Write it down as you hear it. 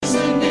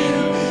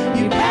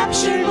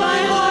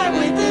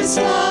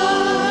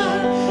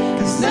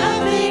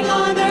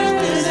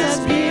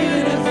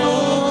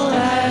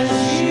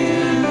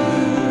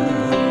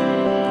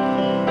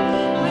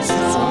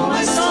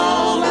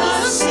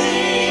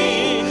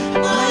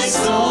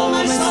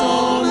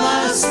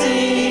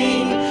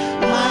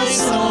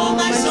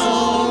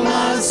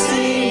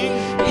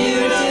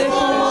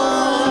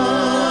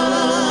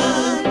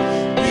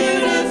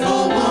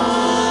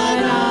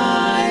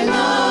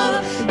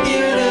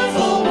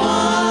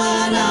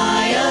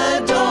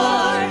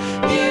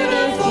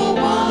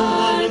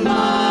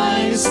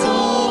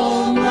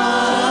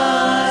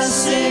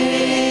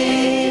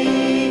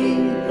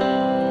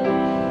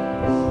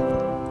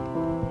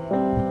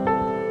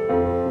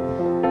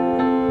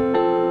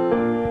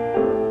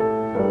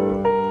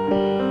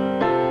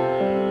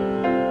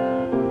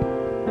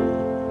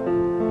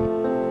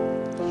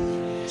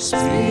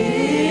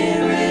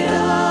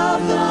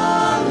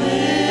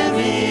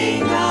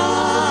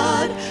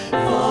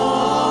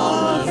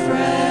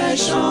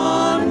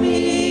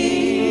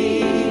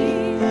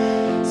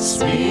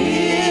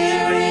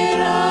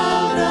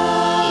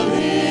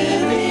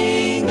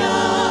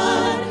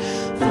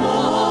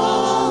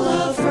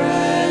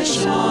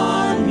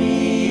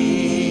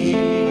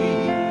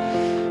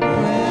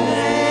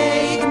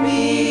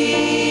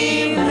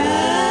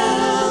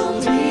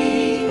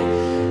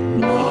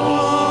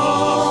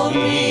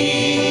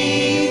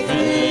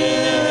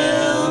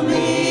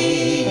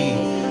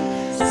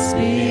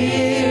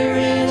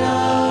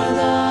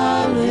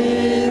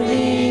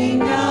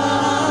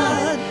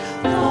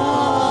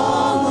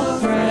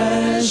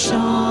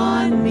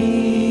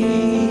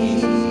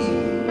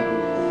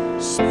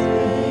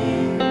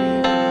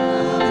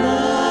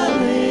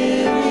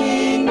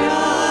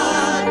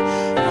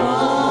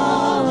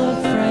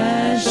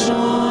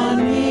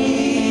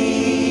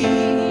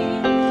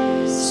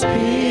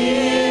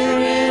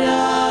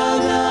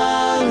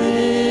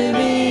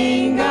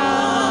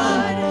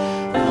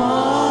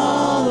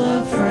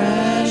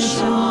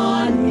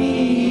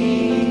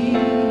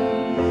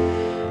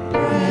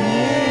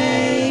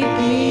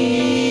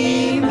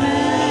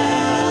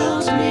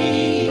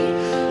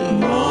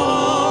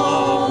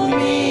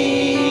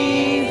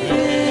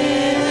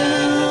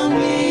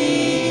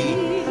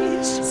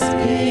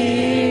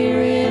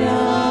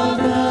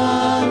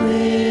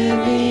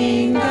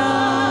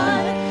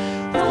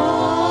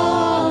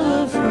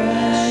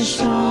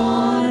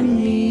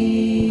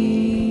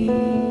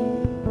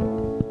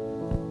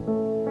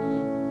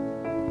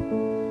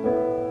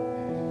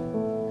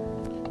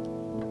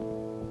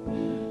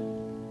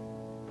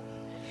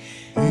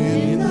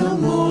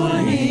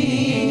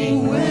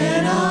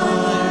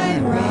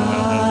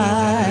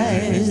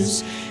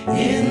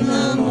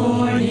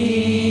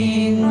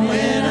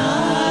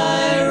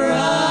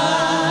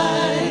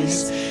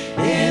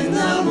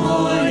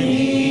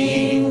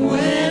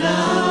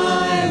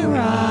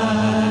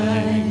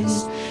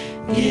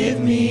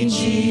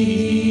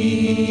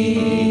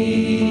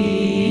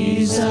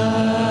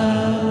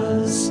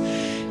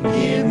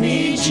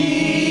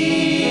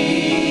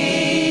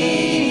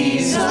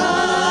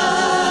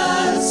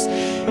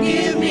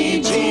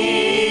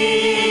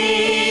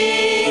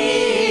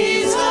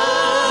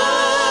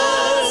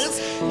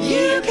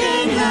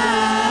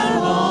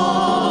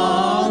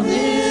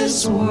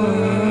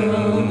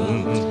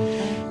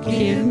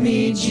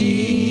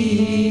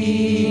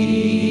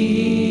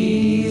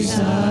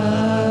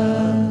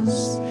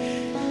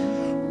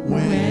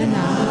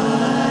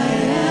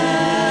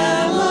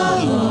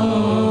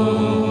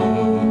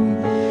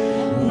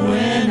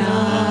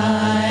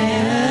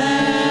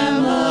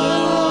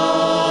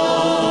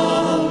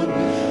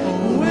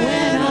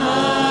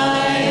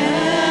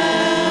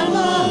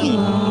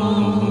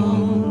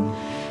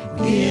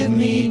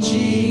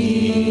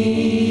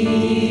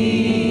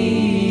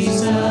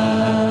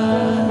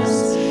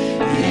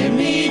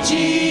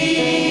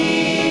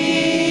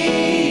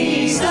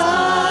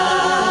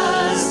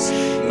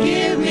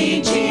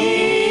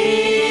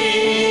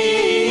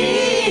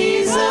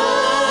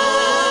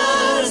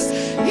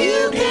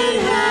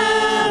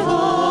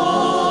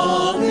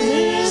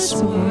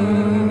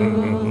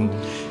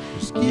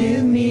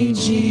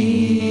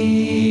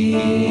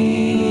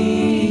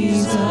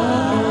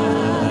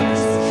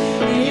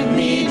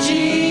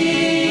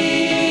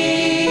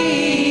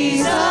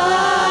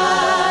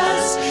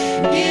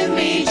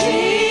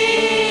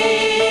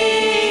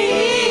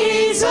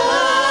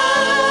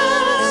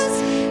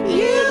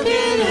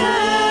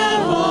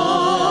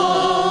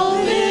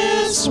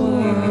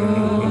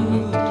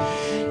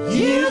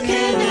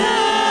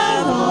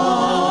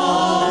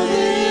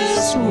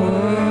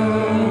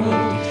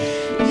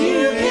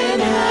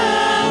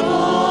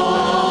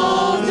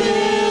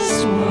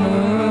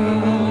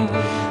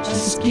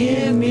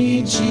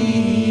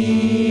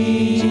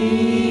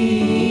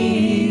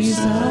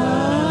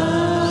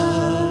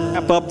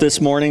Up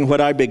this morning what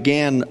I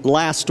began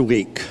last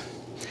week.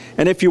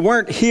 And if you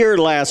weren't here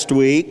last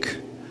week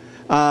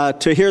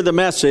to hear the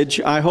message,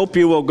 I hope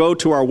you will go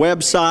to our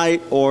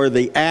website or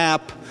the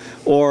app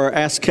or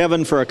ask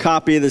Kevin for a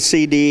copy of the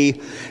CD,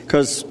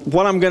 because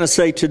what I'm going to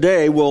say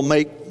today will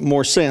make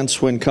more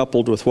sense when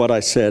coupled with what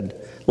I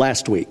said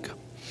last week.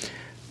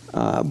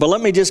 But let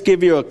me just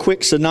give you a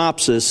quick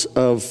synopsis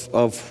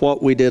of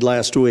what we did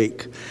last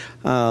week.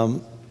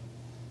 I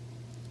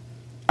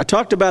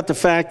talked about the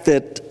fact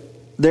that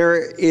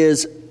there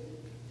is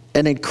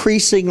an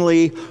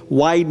increasingly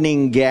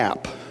widening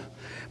gap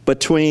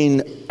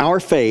between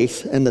our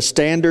faith and the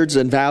standards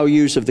and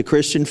values of the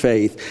Christian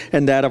faith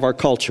and that of our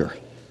culture.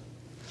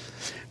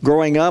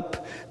 Growing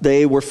up,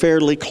 they were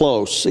fairly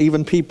close.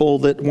 Even people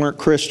that weren't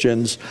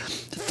Christians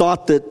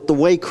thought that the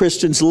way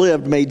Christians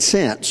lived made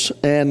sense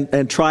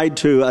and tried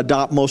to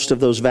adopt most of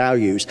those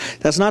values.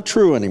 That's not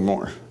true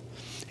anymore.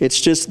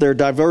 It's just they're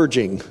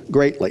diverging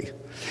greatly.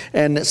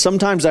 And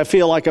sometimes I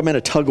feel like I'm in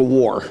a tug of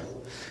war.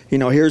 You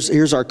know,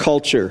 here's our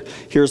culture,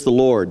 here's the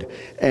Lord,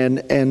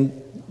 and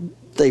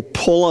they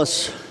pull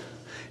us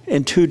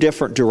in two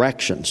different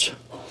directions.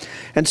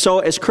 And so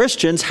as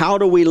Christians, how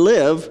do we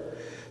live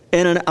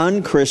in an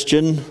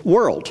unchristian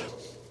world?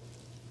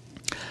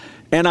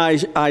 And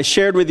I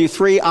shared with you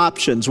three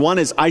options. One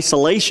is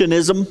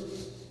isolationism.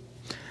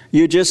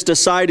 You just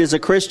decide as a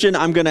Christian,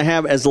 I'm going to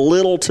have as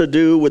little to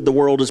do with the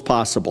world as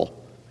possible.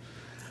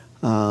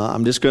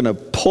 I'm just going to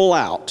pull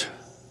out.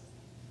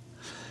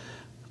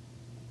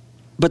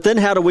 But then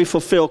how do we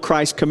fulfill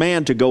Christ's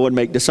command to go and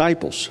make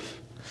disciples,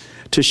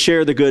 to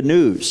share the good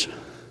news?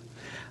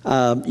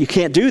 You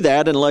can't do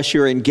that unless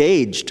you're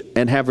engaged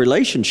and have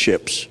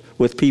relationships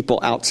with people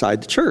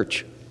outside the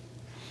church.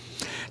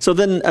 So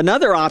then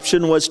another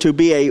option was to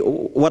be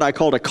what I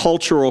called a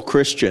cultural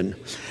Christian,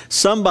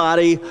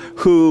 somebody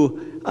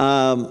who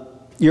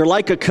you're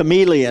like a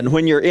chameleon.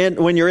 When you're in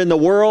the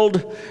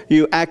world,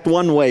 you act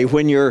one way.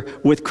 When you're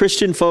with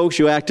Christian folks,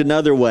 you act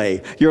another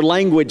way. Your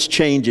language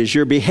changes,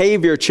 your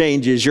behavior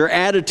changes, your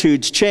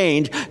attitudes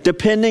change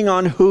depending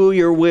on who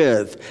you're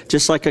with.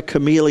 Just like a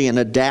chameleon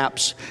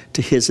adapts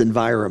to his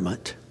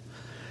environment.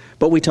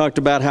 But we talked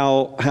about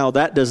how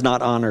that does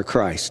not honor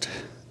Christ.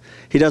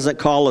 He doesn't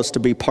call us to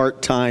be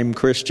part-time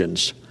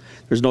Christians.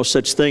 There's no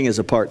such thing as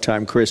a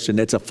part-time Christian.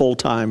 It's a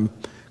full-time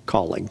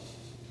calling.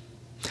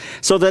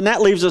 So then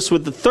that leaves us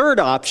with the third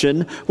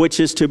option, which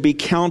is to be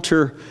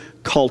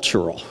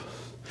counter-cultural,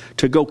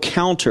 to go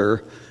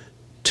counter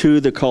to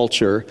the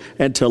culture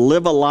and to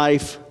live a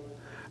life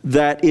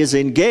that is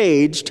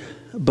engaged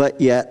but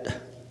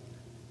yet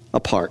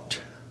apart.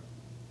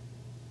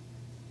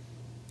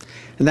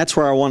 And that's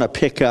where I want to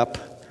pick up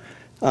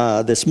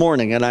this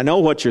morning. And I know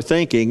what you're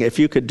thinking. If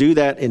you could do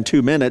that in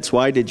 2 minutes,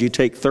 why did you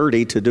take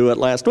 30 to do it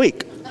last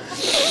week?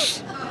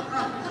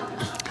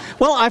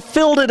 Well, I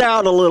filled it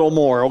out a little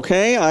more,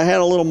 okay? I had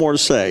a little more to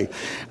say.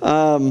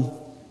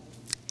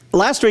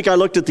 Last week I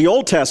looked at the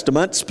Old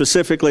Testament,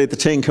 specifically at the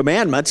Ten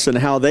Commandments and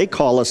how they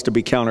call us to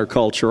be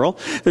countercultural.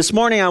 This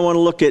morning I want to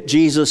look at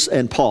Jesus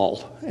and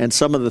Paul and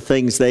some of the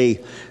things they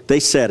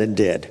said and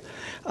did.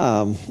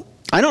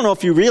 I don't know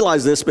if you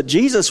realize this, but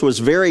Jesus was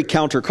very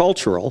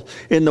countercultural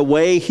in the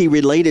way he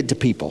related to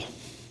people.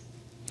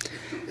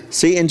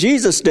 See, in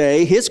Jesus'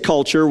 day, his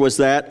culture was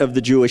that of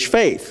the Jewish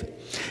faith.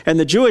 And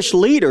the Jewish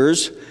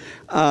leaders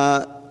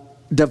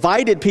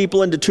divided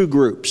people into two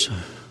groups.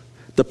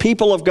 The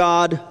people of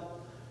God,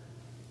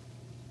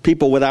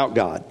 people without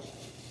God.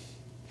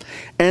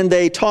 And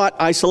they taught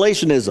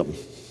isolationism.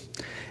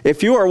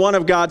 If you are one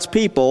of God's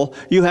people,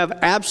 you have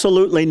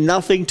absolutely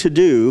nothing to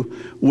do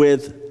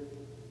with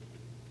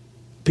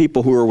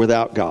people who are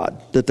without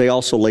God, that they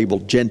also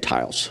labeled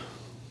Gentiles.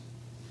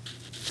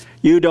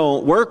 You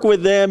don't work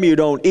with them, you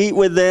don't eat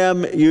with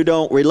them, you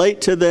don't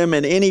relate to them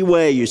in any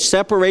way. You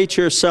separate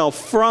yourself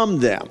from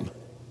them.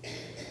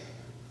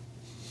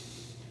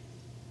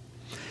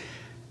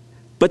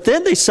 But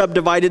then they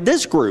subdivided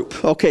this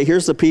group. Okay,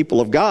 here's the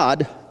people of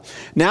God.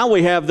 Now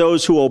we have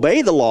those who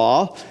obey the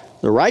law,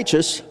 the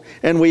righteous,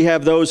 and we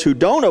have those who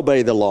don't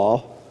obey the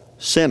law,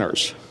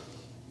 sinners.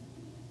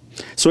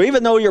 So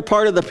even though you're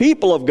part of the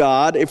people of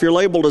God, if you're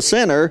labeled a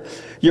sinner,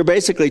 you're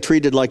basically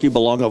treated like you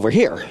belong over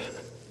here.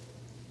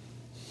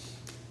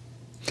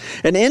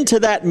 And into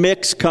that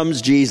mix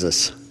comes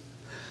Jesus.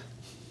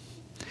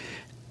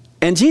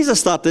 And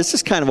Jesus thought, this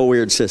is kind of a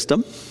weird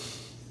system.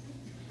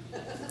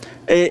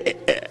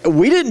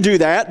 We didn't do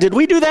that. Did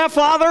we do that,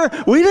 Father?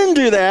 We didn't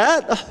do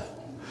that.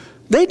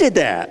 They did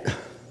that.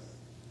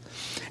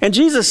 And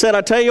Jesus said,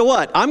 I tell you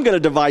what, I'm going to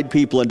divide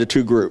people into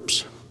two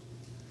groups.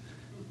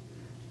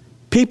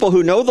 People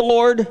who know the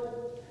Lord,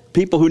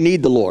 people who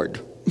need the Lord.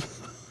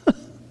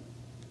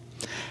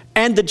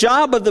 And the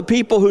job of the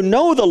people who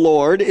know the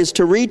Lord is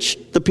to reach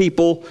the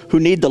people who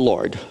need the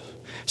Lord,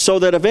 so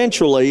that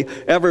eventually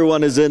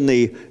everyone is in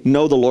the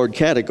know the Lord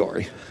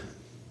category.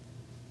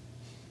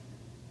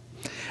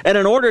 And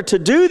in order to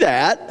do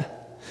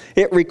that,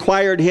 it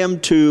required him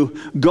to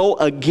go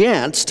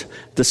against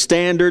the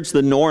standards,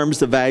 the norms,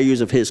 the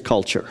values of his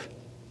culture.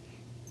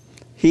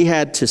 He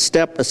had to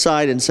step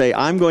aside and say,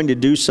 I'm going to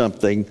do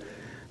something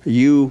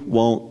you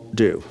won't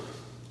do.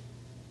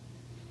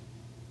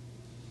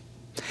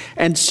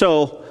 And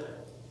so,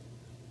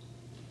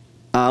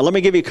 let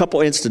me give you a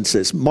couple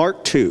instances.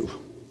 Mark 2.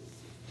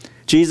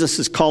 Jesus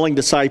is calling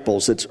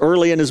disciples. It's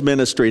early in his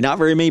ministry. Not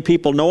very many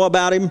people know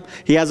about him.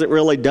 He hasn't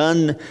really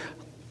done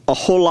a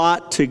whole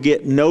lot to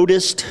get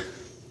noticed.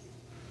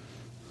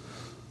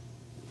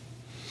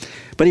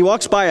 But he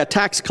walks by a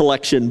tax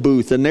collection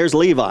booth, and there's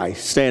Levi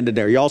standing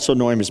there. You also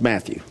know him as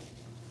Matthew.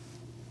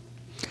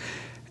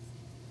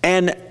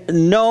 And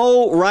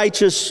no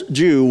righteous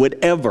Jew would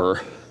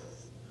ever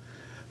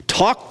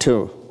talk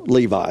to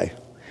Levi,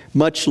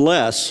 much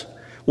less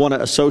want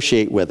to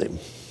associate with him.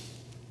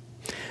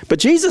 But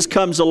Jesus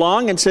comes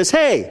along and says,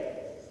 hey,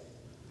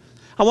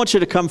 I want you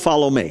to come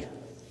follow me.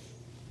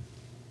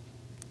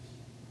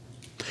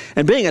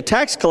 And being a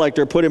tax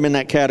collector put him in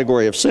that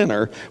category of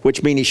sinner,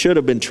 which means he should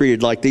have been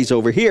treated like these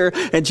over here.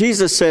 And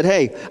Jesus said,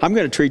 hey, I'm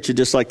going to treat you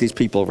just like these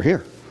people over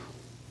here.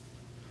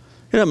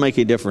 It doesn't make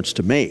any difference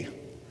to me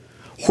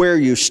where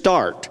you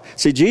start.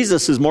 See,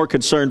 Jesus is more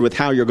concerned with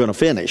how you're going to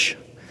finish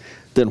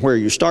than where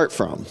you start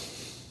from.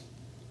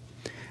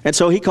 And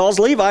so he calls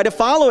Levi to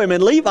follow him,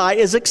 and Levi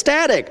is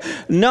ecstatic.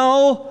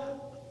 No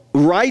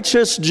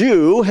righteous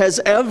Jew has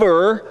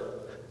ever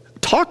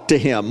talked to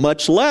him,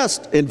 much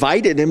less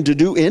invited him to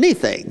do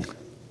anything.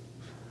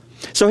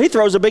 So he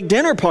throws a big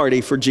dinner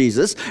party for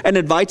Jesus and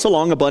invites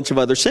along a bunch of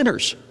other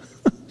sinners,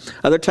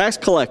 other tax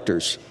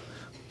collectors,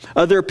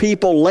 other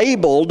people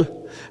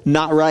labeled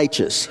not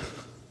righteous.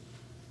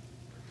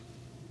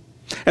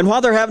 And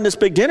while they're having this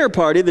big dinner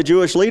party, the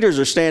Jewish leaders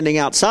are standing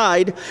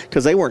outside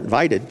because they weren't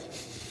invited.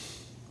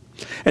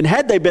 And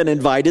had they been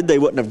invited, they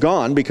wouldn't have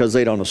gone because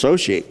they don't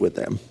associate with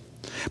them.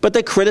 But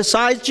they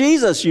criticized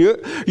Jesus.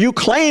 You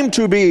claim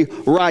to be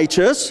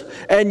righteous,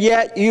 and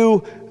yet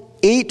you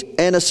eat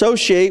and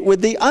associate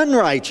with the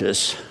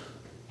unrighteous.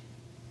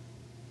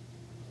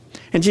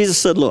 And Jesus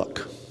said,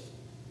 look,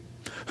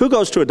 who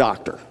goes to a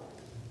doctor?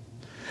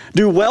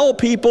 Do well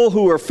people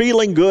who are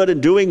feeling good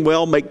and doing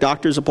well make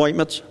doctor's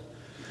appointments?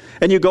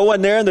 And you go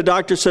in there and the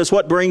doctor says,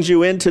 what brings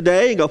you in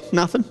today? You go,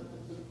 nothing.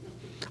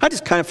 I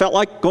just kind of felt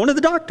like going to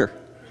the doctor.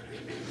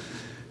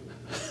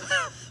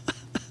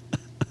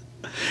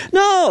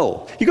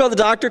 No, you go to the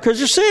doctor because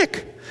you're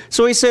sick.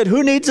 So he said,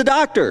 who needs a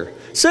doctor?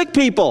 Sick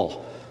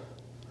people.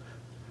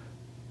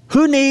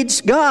 Who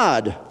needs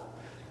God?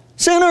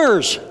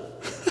 Sinners.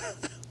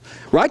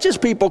 Righteous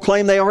people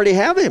claim they already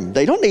have him.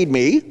 They don't need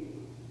me.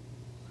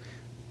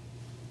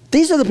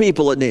 These are the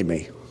people that need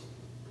me.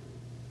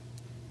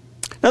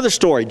 Another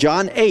story,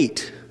 John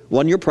 8,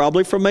 one you're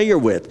probably familiar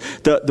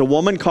with. The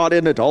woman caught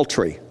in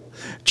adultery.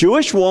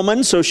 Jewish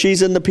woman, so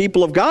she's in the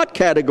people of God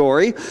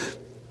category.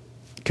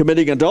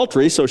 Committing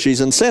adultery, so she's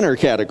in sinner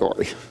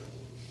category.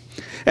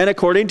 And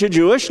according to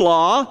Jewish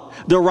law,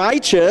 the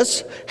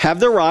righteous have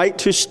the right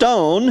to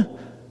stone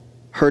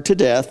her to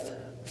death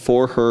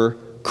for her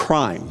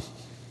crime.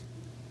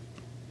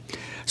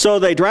 So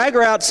they drag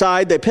her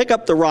outside, they pick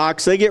up the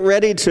rocks, they get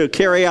ready to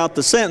carry out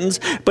the sentence,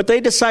 but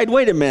they decide,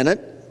 wait a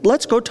minute,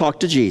 let's go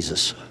talk to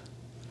Jesus.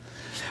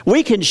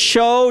 We can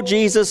show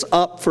Jesus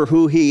up for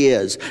who he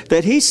is,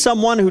 that he's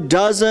someone who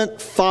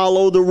doesn't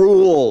follow the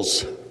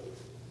rules,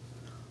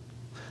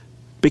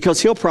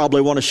 because he'll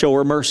probably want to show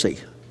her mercy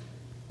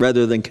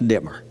rather than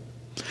condemn her.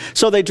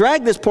 So they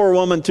drag this poor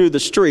woman through the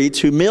streets,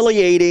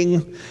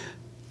 humiliating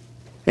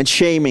and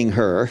shaming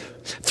her,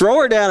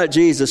 throw her down at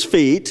Jesus'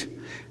 feet,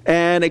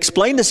 and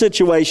explain the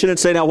situation and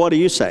say, now what do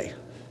you say?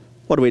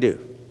 What do we do?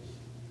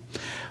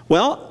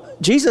 Well,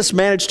 Jesus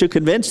managed to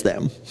convince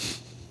them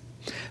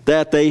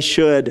that they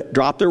should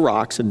drop their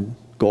rocks and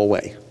go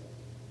away.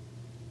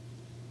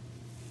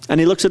 And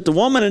he looks at the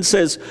woman and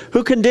says,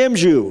 who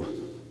condemns you?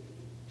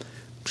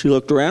 She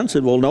looked around and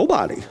said, well,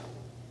 nobody. He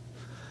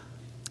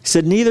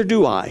said, neither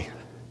do I.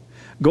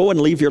 Go and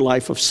leave your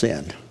life of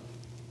sin.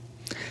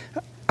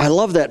 I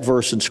love that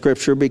verse in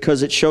Scripture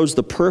because it shows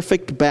the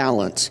perfect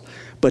balance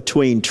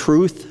between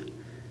truth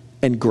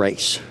and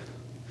grace.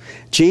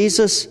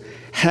 Jesus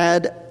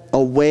had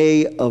a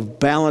way of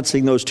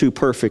balancing those two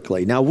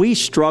perfectly. Now, we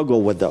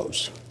struggle with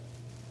those.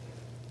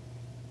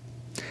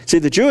 See,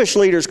 the Jewish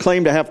leaders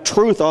claim to have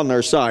truth on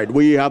their side.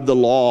 We have the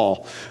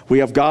law. We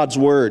have God's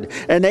word.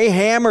 And they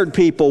hammered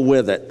people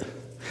with it.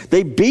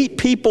 They beat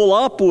people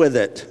up with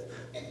it.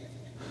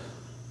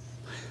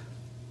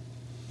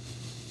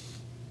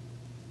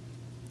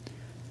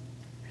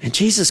 And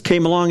Jesus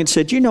came along and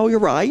said, you know, you're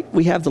right.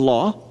 We have the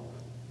law.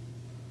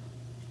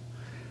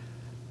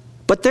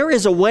 But there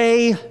is a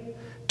way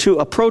to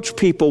approach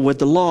people with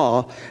the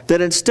law that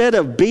instead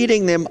of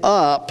beating them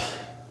up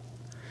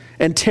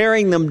and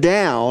tearing them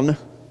down,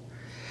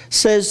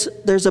 says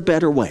there's a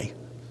better way.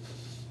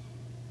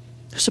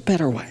 There's a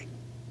better way.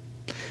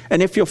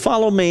 And if you'll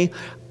follow me,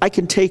 I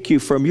can take you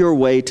from your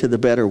way to the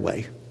better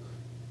way.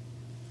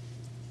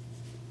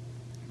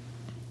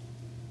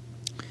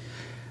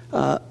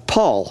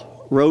 Paul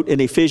wrote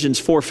in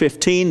Ephesians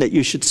 4:15 that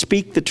you should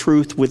speak the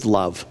truth with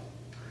love.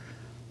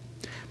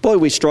 Boy,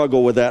 we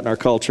struggle with that in our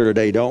culture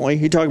today, don't we?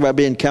 You talk about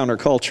being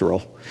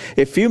countercultural.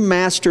 If you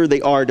master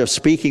the art of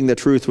speaking the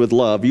truth with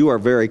love, you are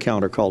very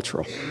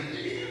countercultural.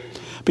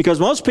 Because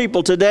most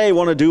people today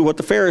want to do what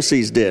the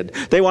Pharisees did.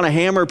 They want to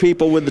hammer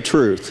people with the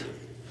truth.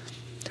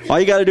 All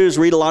you got to do is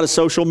read a lot of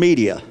social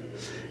media,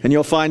 and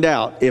you'll find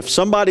out. If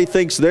somebody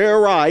thinks they're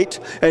right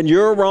and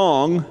you're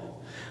wrong,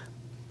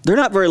 they're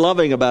not very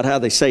loving about how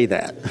they say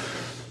that.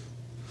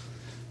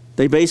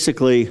 They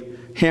basically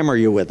hammer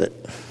you with it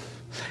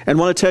and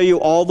want to tell you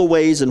all the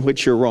ways in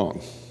which you're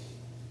wrong.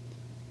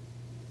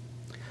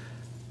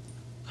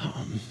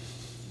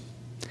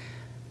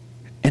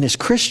 And as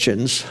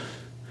Christians,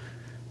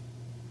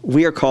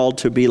 we are called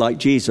to be like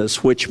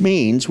Jesus, which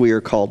means we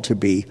are called to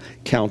be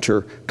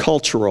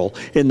countercultural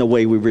in the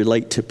way we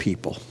relate to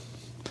people.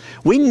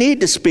 We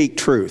need to speak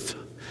truth.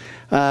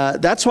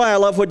 That's why I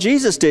love what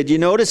Jesus did. You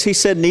notice he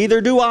said,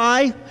 neither do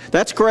I.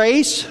 That's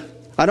grace.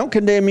 I don't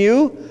condemn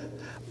you.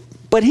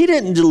 But he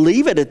didn't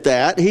leave it at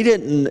that. He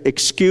didn't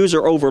excuse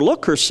or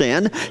overlook her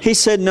sin. He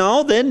said,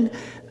 no, then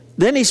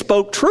he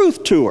spoke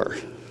truth to her.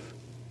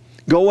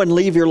 Go and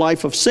leave your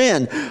life of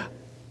sin.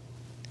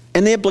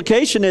 And the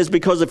implication is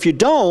because if you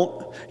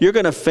don't, you're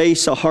going to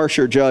face a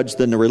harsher judge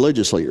than the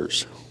religious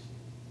leaders.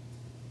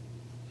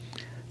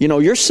 You know,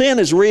 your sin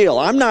is real.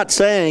 I'm not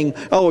saying,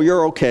 oh,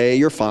 you're okay,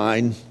 you're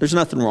fine. There's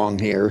nothing wrong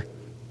here.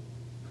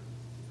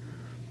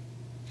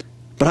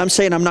 But I'm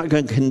saying I'm not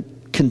going to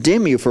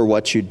condemn you for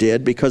what you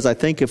did, because I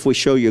think if we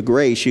show you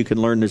grace, you can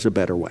learn there's a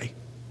better way.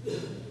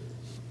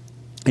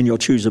 And you'll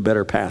choose a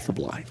better path of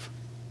life.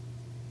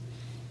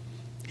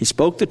 He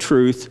spoke the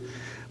truth,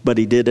 but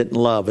he did it in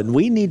love. And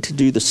we need to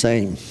do the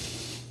same.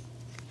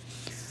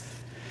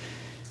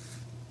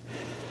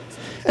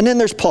 And then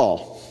there's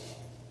Paul.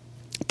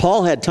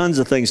 Paul had tons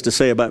of things to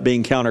say about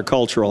being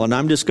countercultural, and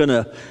I'm just going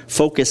to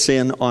focus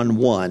in on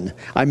one.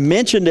 I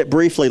mentioned it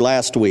briefly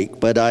last week,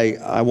 but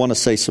I want to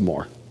say some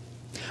more.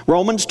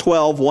 Romans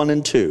 12, 1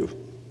 and 2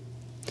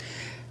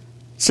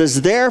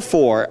 says,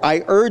 therefore,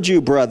 I urge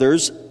you,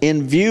 brothers,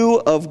 in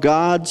view of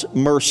God's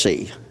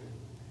mercy.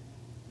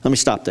 Let me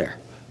stop there.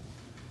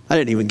 I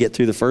didn't even get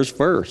through the first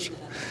verse.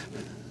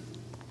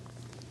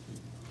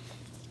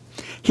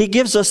 He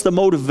gives us the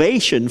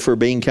motivation for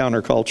being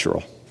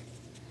countercultural.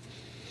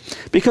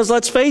 Because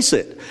let's face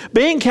it,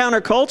 being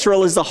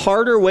countercultural is the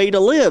harder way to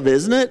live,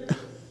 isn't it?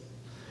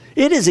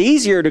 It is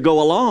easier to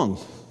go along.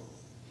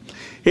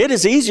 It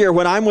is easier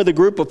when I'm with a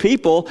group of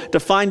people to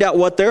find out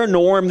what their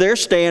norm, their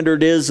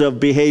standard is of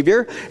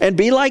behavior, and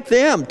be like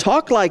them,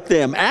 talk like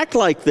them, act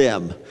like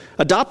them,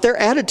 adopt their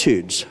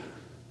attitudes.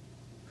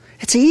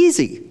 It's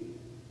easy.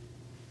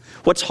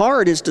 What's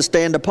hard is to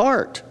stand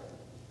apart.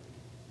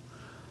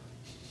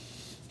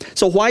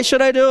 So why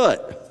should I do it?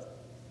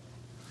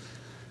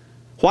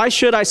 Why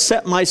should I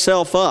set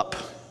myself up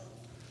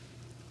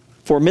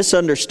for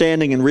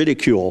misunderstanding and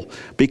ridicule?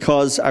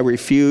 Because I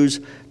refuse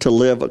to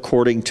live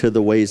according to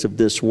the ways of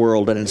this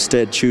world and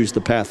instead choose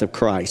the path of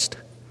Christ.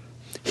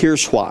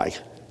 Here's why.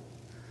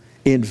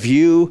 In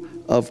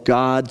view of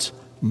God's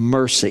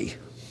mercy.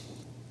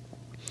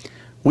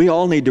 We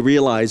all need to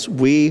realize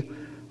we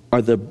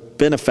are the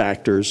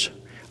benefactors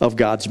of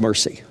God's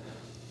mercy.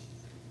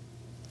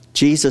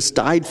 Jesus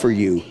died for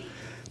you.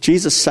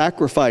 Jesus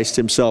sacrificed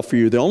himself for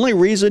you. The only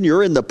reason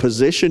you're in the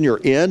position you're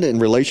in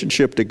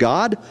relationship to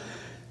God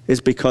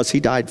is because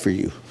he died for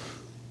you.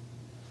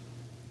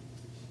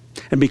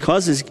 And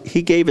because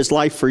he gave his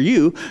life for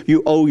you,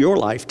 you owe your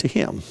life to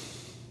him.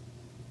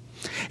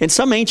 In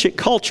some ancient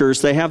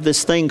cultures, they have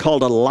this thing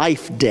called a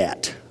life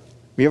debt.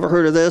 You ever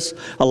heard of this?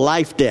 A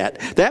life debt.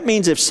 That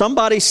means if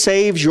somebody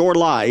saves your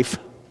life,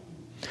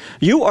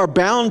 you are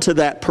bound to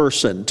that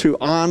person to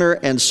honor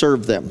and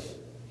serve them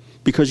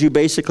because you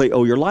basically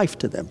owe your life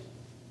to them.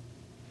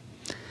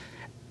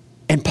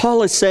 And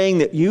Paul is saying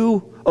that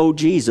you owe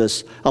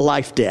Jesus a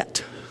life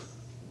debt.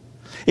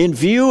 In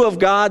view of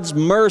God's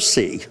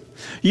mercy,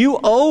 you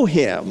owe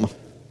him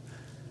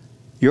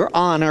your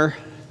honor,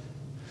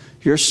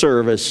 your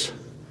service,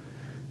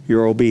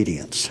 your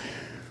obedience.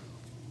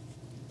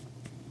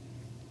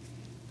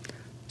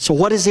 So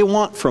what does he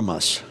want from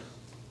us?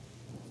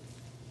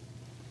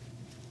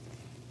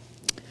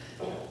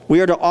 We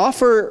are to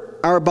offer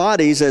our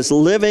bodies as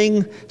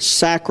living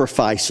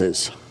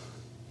sacrifices.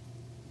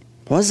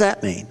 What does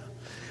that mean?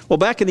 Well,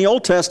 back in the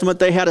Old Testament,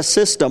 they had a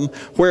system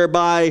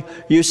whereby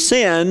you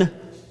sin,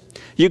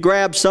 you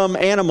grab some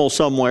animal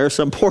somewhere,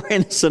 some poor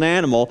innocent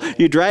animal,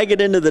 you drag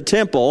it into the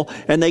temple,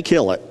 and they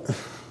kill it.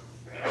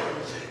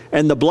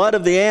 And the blood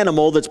of the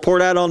animal that's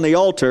poured out on the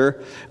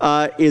altar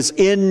is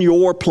in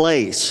your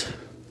place.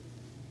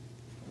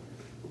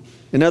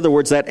 In other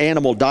words, that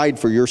animal died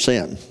for your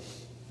sin.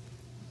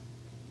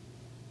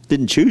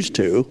 Didn't choose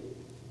to,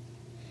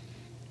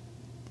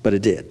 but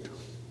it did.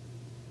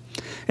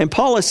 And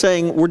Paul is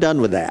saying we're done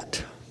with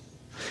that.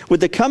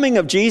 With the coming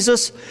of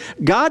Jesus,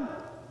 God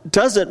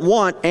doesn't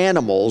want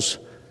animals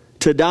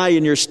to die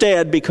in your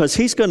stead because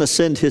he's going to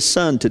send his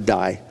son to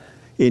die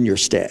in your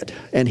stead.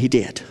 And he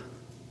did.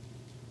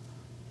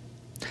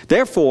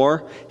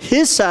 Therefore,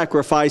 his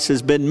sacrifice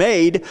has been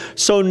made.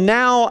 So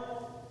now,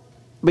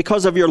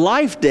 because of your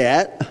life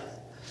debt,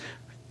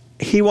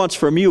 he wants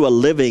from you a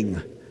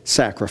living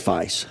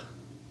sacrifice.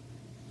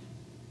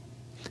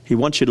 He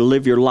wants you to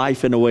live your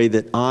life in a way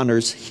that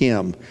honors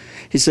him.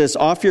 He says,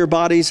 offer your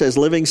bodies as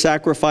living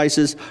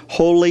sacrifices,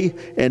 holy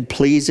and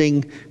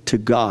pleasing to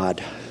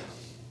God.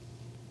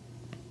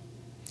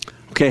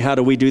 Okay, how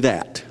do we do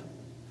that?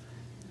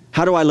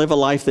 How do I live a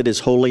life that is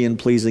holy and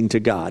pleasing to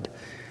God?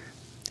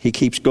 He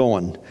keeps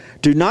going.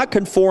 Do not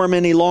conform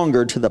any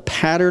longer to the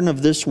pattern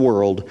of this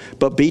world,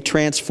 but be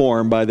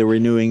transformed by the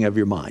renewing of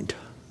your mind.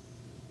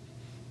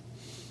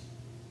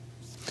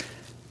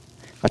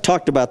 I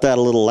talked about that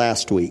a little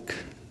last week,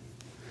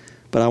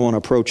 but I want to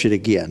approach it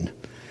again.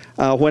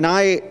 It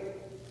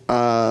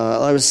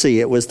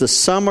was the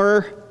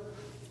summer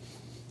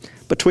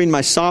between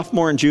my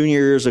sophomore and junior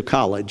years of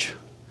college.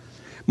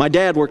 My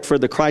dad worked for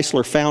the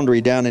Chrysler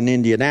foundry down in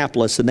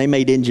Indianapolis, and they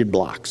made engine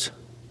blocks.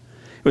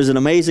 It was an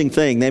amazing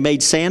thing. They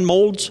made sand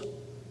molds,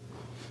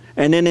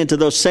 and then into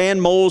those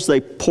sand molds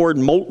they poured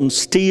molten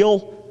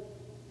steel,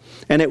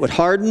 and it would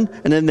harden,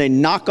 and then they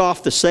knock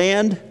off the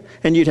sand,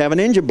 and you'd have an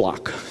engine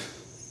block.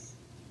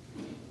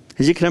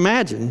 As you can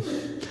imagine,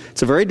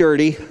 it's a very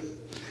dirty,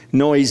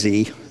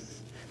 noisy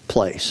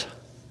place.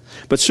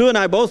 But Sue and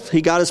I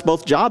he got us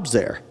both jobs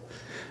there.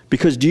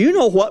 Because do you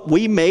know what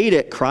we made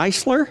at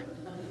Chrysler?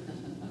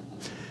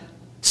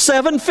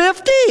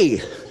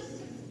 $750.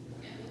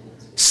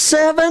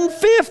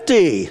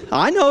 $750.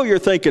 I know you're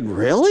thinking,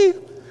 really?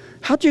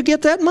 How'd you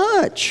get that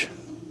much?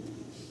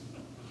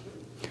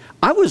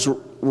 I was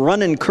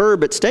running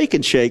curb at Steak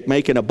and Shake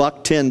making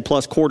 $1.10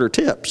 plus quarter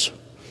tips.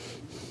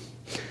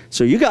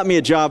 So you got me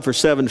a job for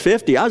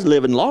 $750. I was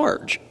living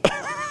large.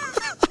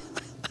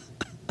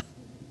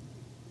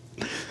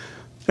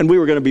 And we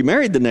were going to be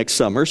married the next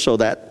summer, so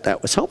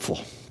that was helpful.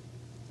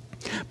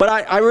 But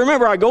I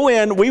remember I go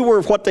in, we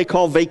were what they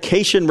call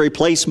vacation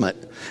replacement.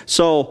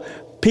 So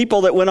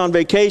people that went on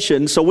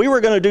vacation, so we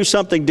were going to do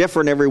something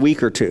different every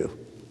week or two.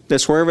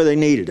 That's wherever they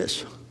needed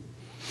us.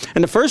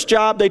 And the first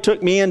job they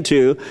took me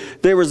into,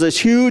 there was this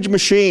huge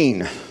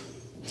machine,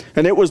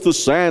 and it was the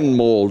sand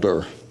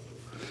molder.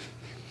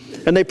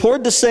 And they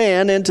poured the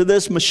sand into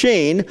this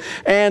machine,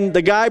 and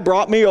the guy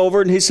brought me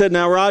over and he said,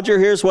 now Roger,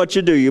 here's what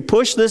you do. You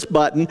push this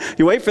button,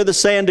 you wait for the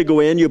sand to go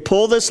in, you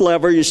pull this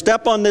lever, you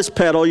step on this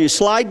pedal, you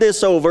slide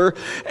this over,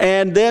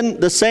 and then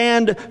the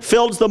sand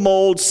fills the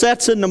mold,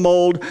 sets in the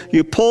mold,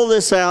 you pull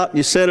this out,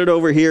 you set it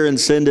over here and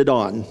send it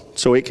on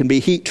so it can be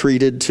heat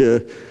treated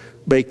to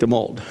bake the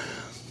mold.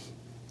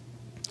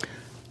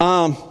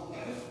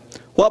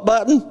 What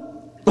button?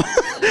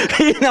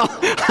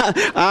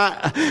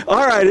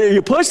 All right,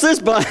 you push this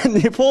button,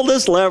 you pull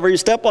this lever, you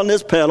step on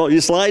this pedal,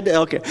 you slide.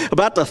 Okay,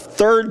 about the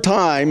third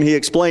time he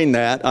explained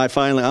that, I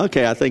finally,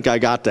 I think I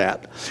got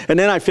that. And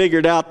then I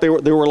figured out there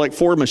were like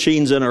 4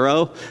 machines in a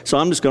row, so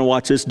I'm just going to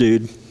watch this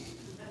dude.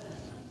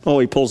 Oh,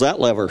 he pulls that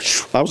lever.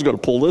 I was going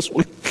to pull this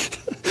one.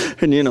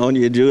 and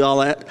you do all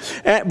that.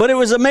 But it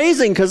was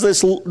amazing because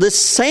this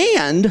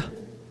sand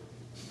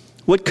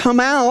would come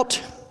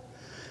out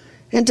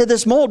into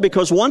this mold,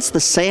 because once the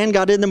sand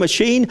got in the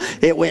machine,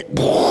 it went and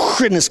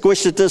it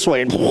squished it this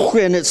way, and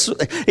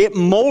it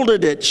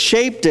molded it,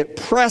 shaped it,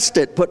 pressed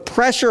it, put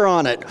pressure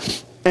on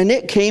it, and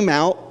it came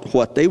out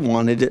what they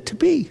wanted it to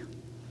be.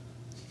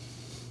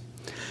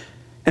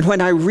 And when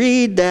I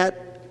read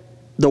that,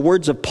 the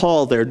words of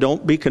Paul there,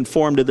 don't be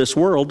conformed to this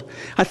world,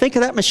 I think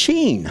of that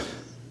machine.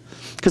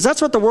 Because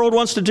that's what the world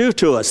wants to do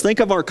to us.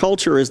 Think of our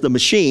culture as the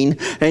machine,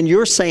 and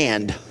you're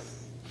sand.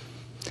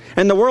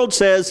 And the world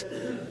says,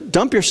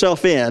 dump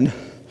yourself in,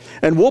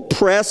 and we'll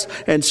press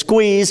and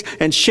squeeze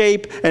and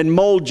shape and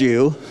mold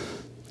you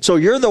so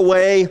you're the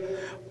way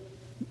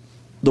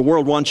the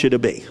world wants you to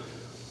be.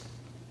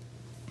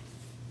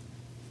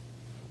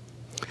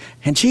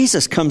 And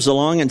Jesus comes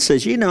along and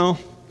says,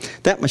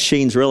 that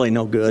machine's really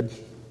no good.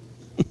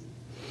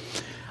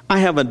 I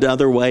have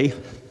another way.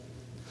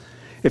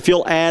 If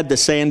you'll add the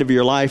sand of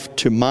your life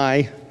to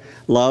my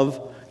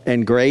love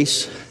and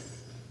grace,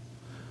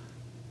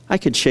 I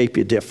can shape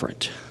you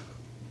different.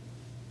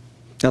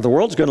 Now, the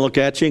world's going to look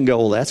at you and go,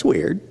 well, that's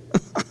weird.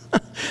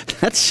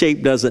 That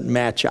shape doesn't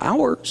match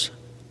ours.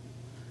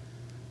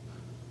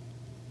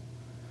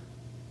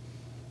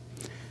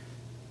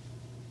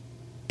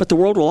 But the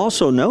world will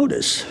also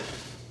notice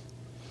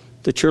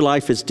that your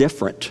life is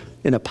different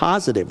in a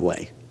positive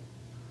way.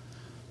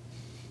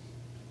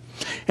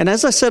 And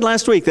as I said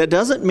last week, that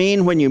doesn't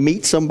mean when you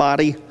meet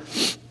somebody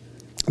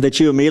that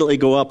you immediately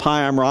go up,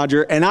 hi, I'm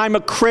Roger, and I'm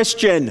a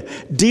Christian.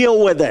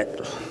 Deal with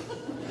it.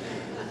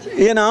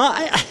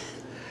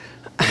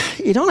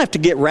 You don't have to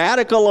get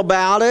radical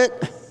about it.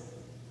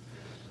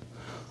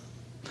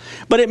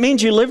 But it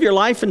means you live your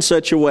life in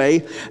such a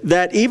way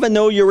that even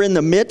though you're in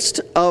the midst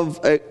of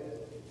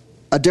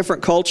a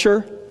different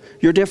culture,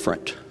 you're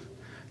different.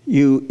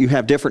 You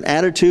have different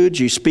attitudes,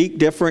 you speak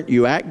different,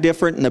 you act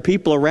different, and the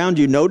people around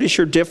you notice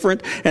you're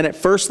different. And at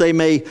first they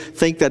may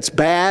think that's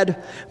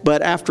bad,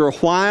 but after a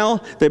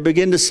while they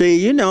begin to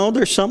see,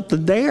 there's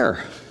something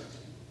there.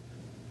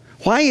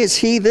 Why is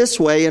he this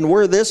way and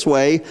we're this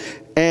way?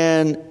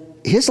 And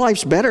his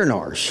life's better than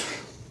ours.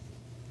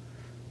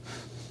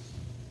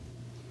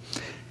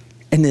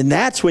 And then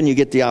that's when you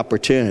get the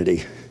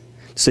opportunity.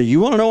 So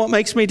you want to know what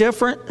makes me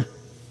different?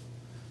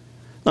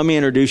 Let me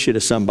introduce you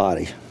to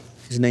somebody.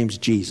 His name's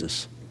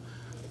Jesus.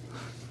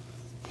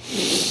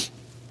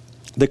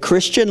 The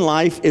Christian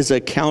life is a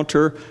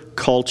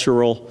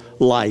countercultural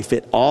life.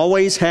 It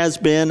always has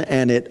been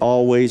and it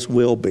always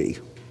will be.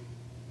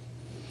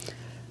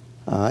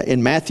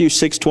 In Matthew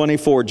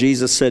 6:24,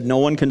 Jesus said, no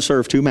one can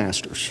serve 2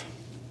 masters.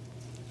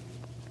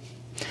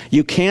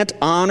 You can't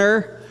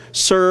honor,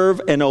 serve,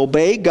 and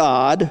obey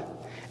God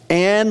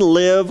and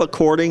live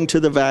according to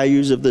the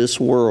values of this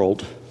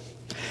world.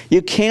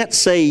 You can't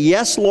say,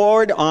 yes,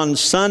 Lord, on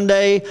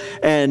Sunday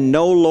and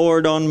no,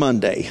 Lord, on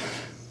Monday.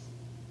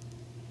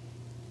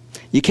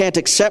 You can't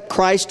accept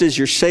Christ as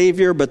your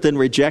Savior, but then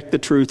reject the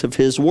truth of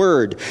His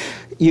Word.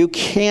 You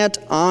can't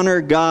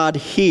honor God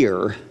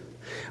here,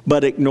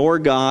 but ignore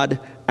God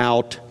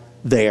out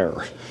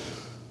there.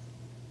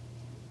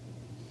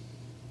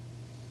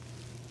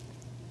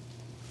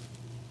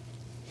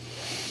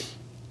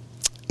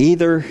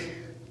 Either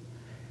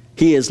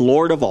He is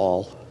Lord of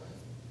all,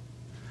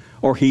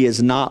 or He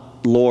is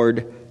not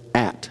Lord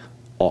at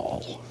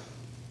all.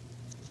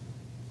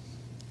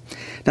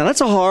 Now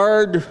that's a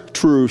hard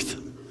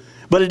truth,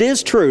 but it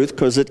is truth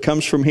because it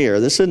comes from here.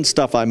 This isn't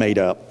stuff I made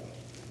up.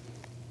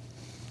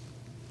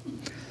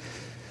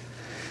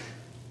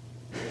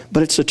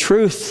 But it's a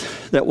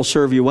truth that will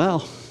serve you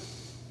well.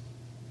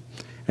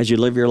 As you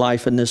live your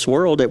life in this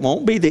world, it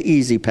won't be the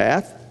easy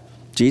path.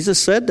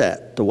 Jesus said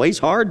that. The way's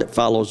hard that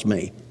follows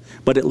me,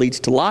 but it leads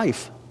to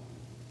life.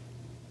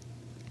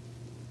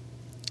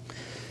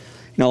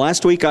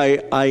 Last week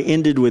I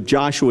ended with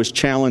Joshua's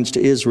challenge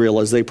to Israel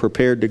as they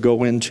prepared to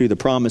go into the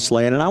promised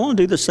land, and I want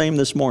to do the same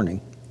this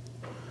morning.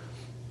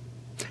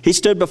 He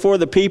stood before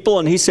the people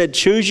and he said,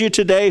 choose you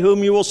today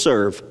whom you will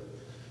serve.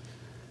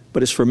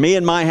 But as for me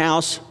and my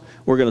house,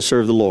 we're going to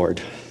serve the Lord.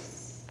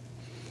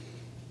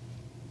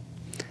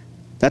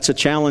 That's a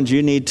challenge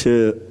you need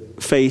to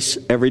face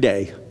every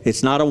day.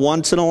 It's not a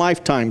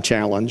once-in-a-lifetime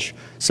challenge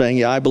saying,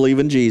 yeah, I believe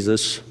in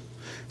Jesus.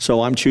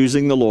 So I'm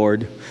choosing the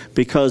Lord,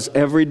 because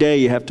every day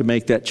you have to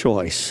make that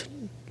choice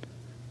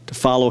to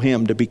follow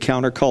Him, to be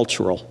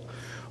countercultural,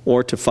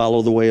 or to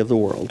follow the way of the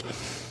world.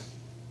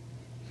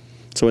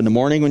 So in the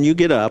morning when you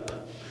get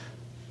up,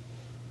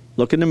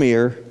 look in the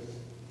mirror.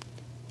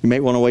 You may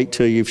want to wait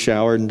till you've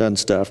showered and done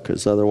stuff,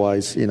 because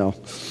otherwise,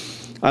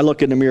 I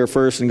look in the mirror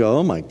first and go,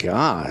 oh my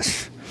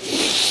gosh.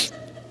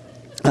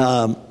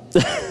 But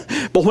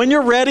when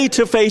you're ready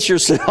to face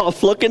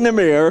yourself, look in the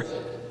mirror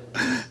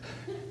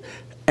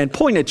and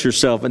point at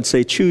yourself and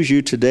say, choose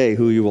you today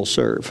who you will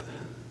serve.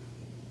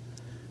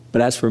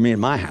 But as for me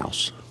and my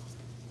house,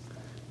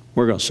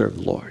 we're going to serve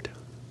the Lord.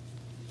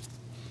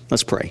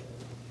 Let's pray.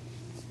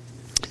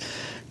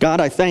 God,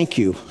 I thank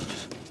you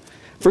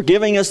for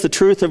giving us the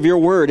truth of your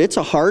word. It's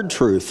a hard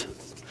truth.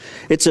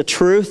 It's a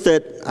truth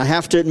that I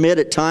have to admit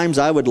at times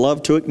I would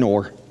love to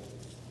ignore,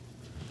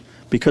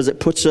 because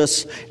it puts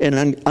us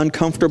in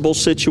uncomfortable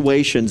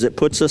situations. It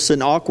puts us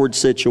in awkward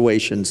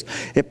situations.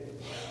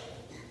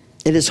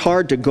 It is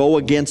hard to go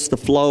against the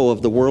flow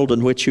of the world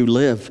in which you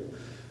live.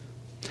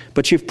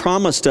 But you've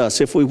promised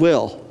us, if we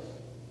will,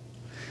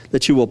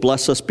 that you will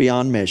bless us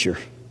beyond measure.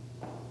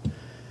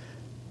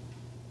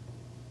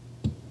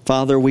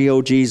 Father, we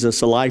owe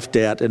Jesus a life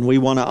debt, and we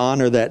want to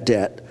honor that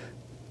debt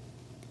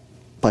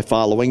by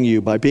following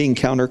you, by being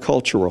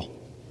countercultural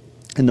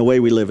in the way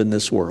we live in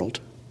this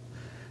world.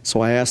 So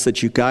I ask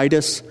that you guide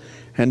us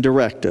and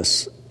direct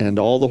us, and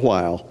all the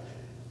while,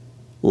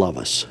 love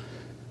us.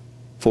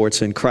 For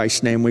it's in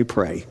Christ's name we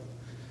pray.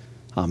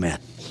 Amen.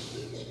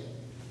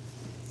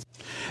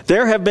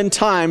 There have been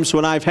times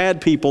when I've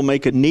had people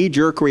make a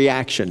knee-jerk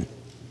reaction.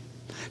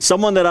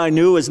 Someone that I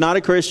knew is not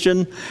a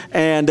Christian,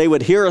 and they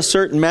would hear a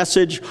certain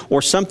message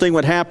or something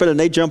would happen, and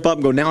they jump up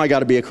and go, now I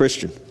got to be a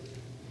Christian.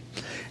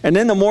 And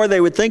then the more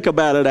they would think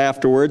about it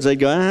afterwards, they'd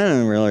go,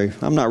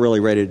 I'm not really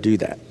ready to do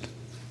that.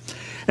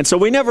 And so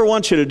we never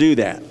want you to do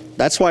that.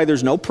 That's why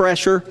there's no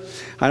pressure.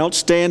 I don't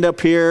stand up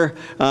here.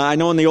 I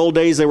know in the old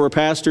days there were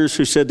pastors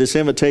who said this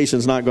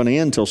invitation's not going to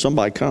end until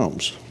somebody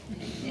comes.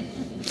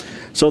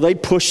 So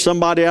they'd push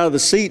somebody out of the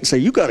seat and say,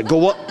 you got to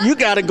go up. You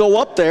got to go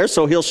up there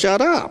so he'll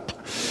shut up.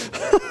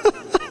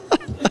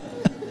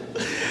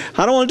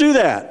 I don't want to do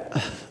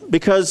that,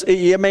 because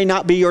it may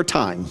not be your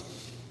time,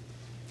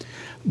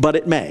 but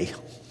it may.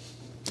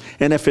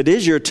 And if it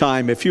is your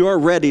time, if you are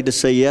ready to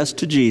say yes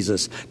to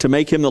Jesus, to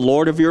make him the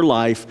Lord of your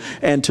life,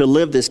 and to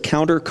live this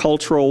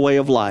countercultural way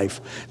of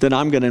life, then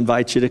I'm going to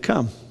invite you to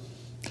come.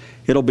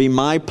 It'll be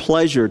my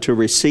pleasure to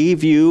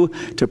receive you,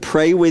 to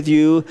pray with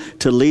you,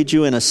 to lead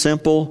you in a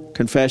simple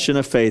confession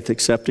of faith,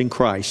 accepting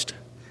Christ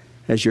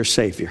as your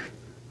Savior.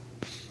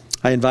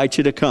 I invite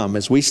you to come.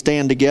 As we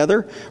stand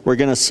together, we're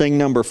going to sing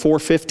number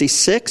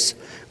 456,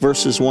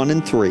 verses 1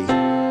 and 3.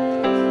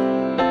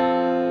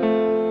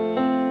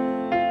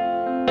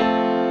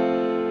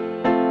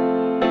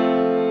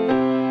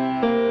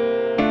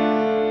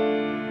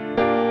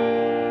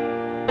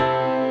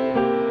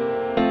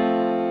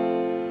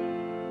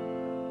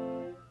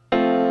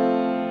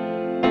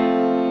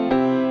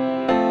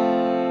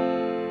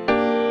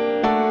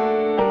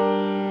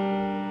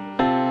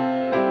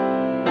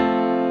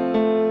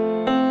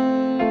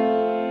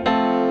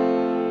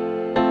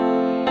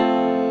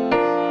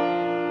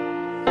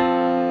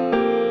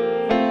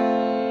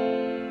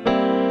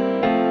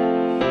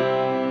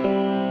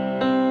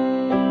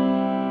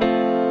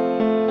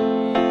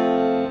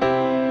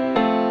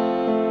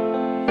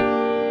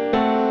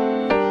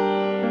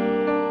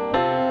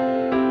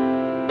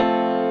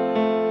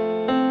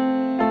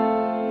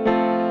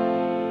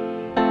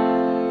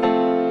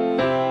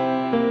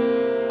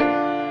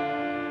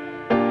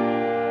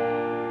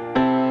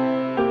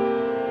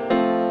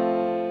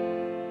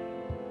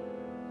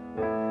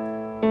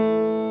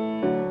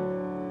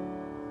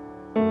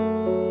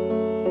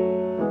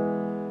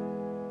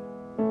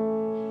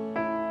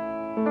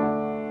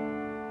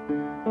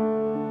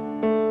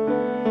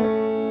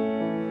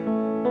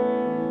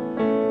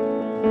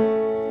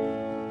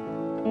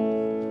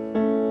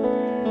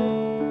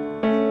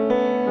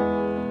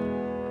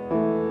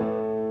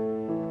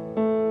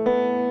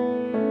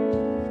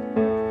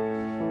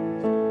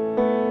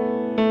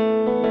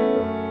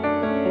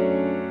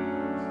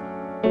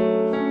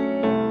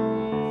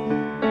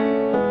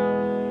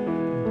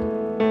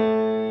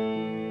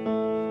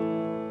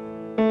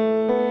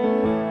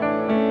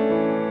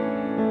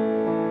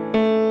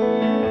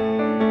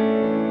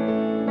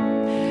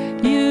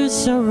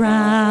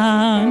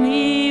 Surround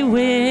me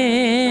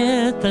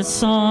with a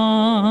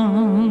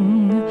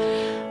song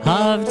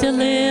of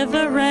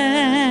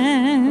deliverance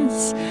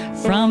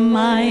from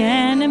my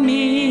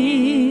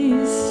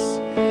enemies,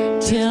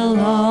 till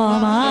all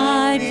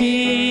my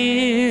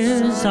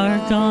fears are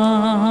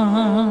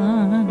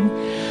gone.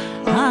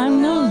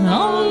 I'm no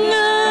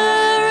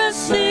longer a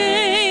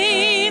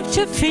slave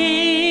to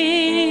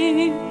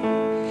fear.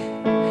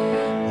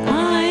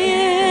 I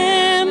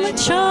am a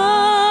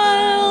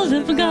child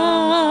of God.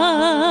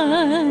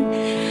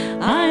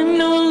 I'm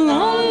no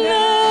longer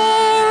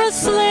a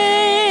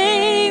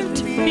slave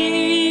to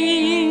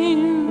fear.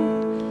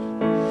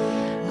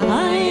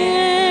 I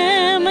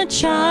am a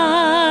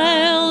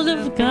child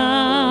of God.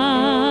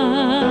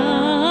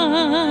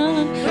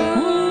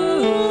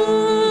 Ooh,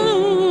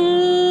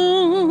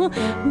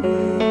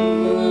 ooh,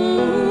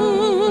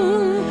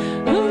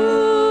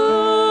 ooh.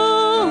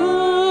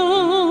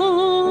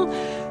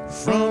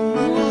 From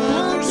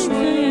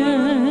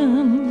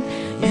within,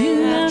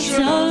 you have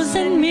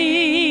chosen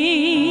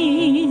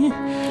me.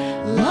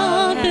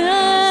 Love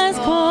has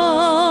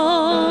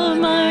called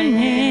my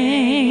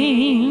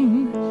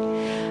name.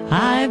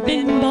 I've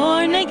been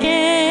born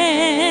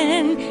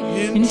again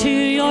into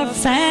your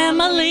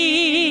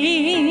family.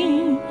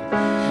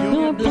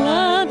 Your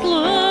blood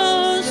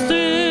flows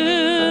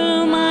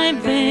through my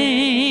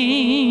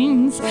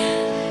veins.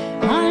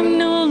 I'm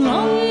no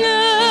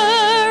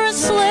longer a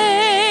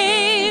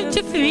slave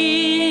to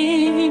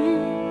fear.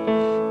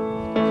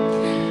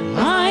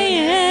 I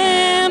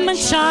am a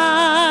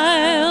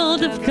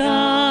child of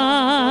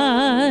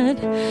God.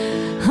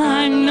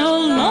 I'm no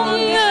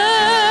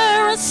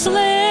longer a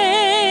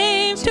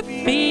slave to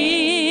fear.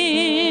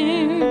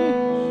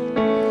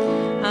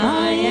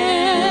 I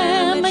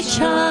am a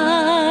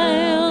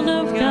child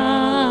of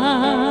God.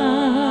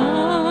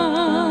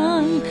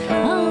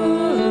 Ooh,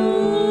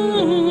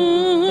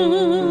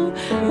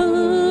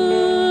 ooh,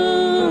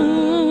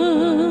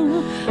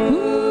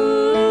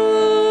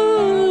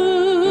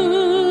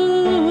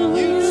 ooh.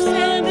 You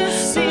said the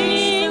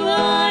sea,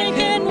 I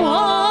can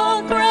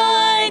walk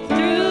right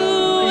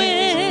through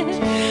it.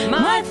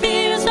 My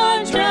fears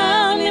are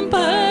drowned in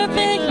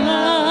perfect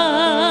love.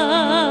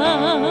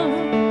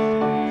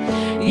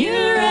 You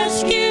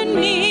rescued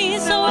me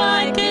so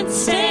I could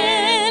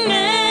stand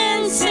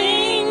and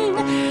sing.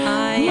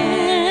 I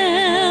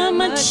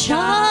am a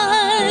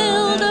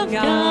child of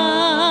God.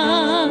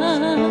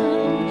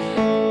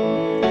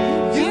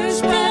 You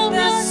spelled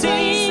the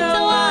sea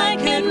so I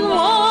can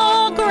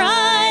walk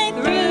right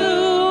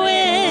through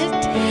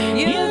it.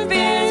 Your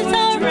fears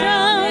are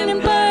drowned in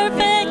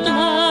perfect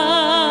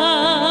love.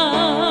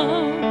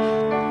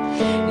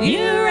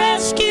 You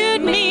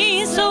rescued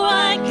me so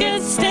I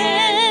could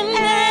stand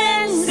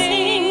and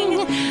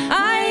sing.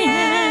 I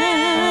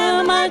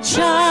am a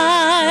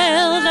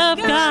child of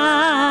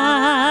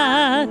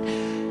God.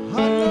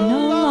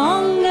 No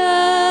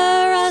longer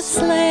a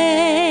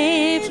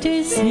slave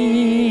to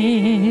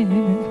sin.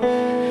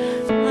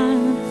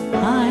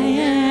 I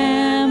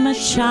am a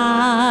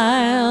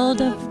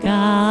child of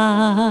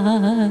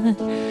God.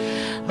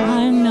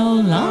 I'm no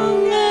longer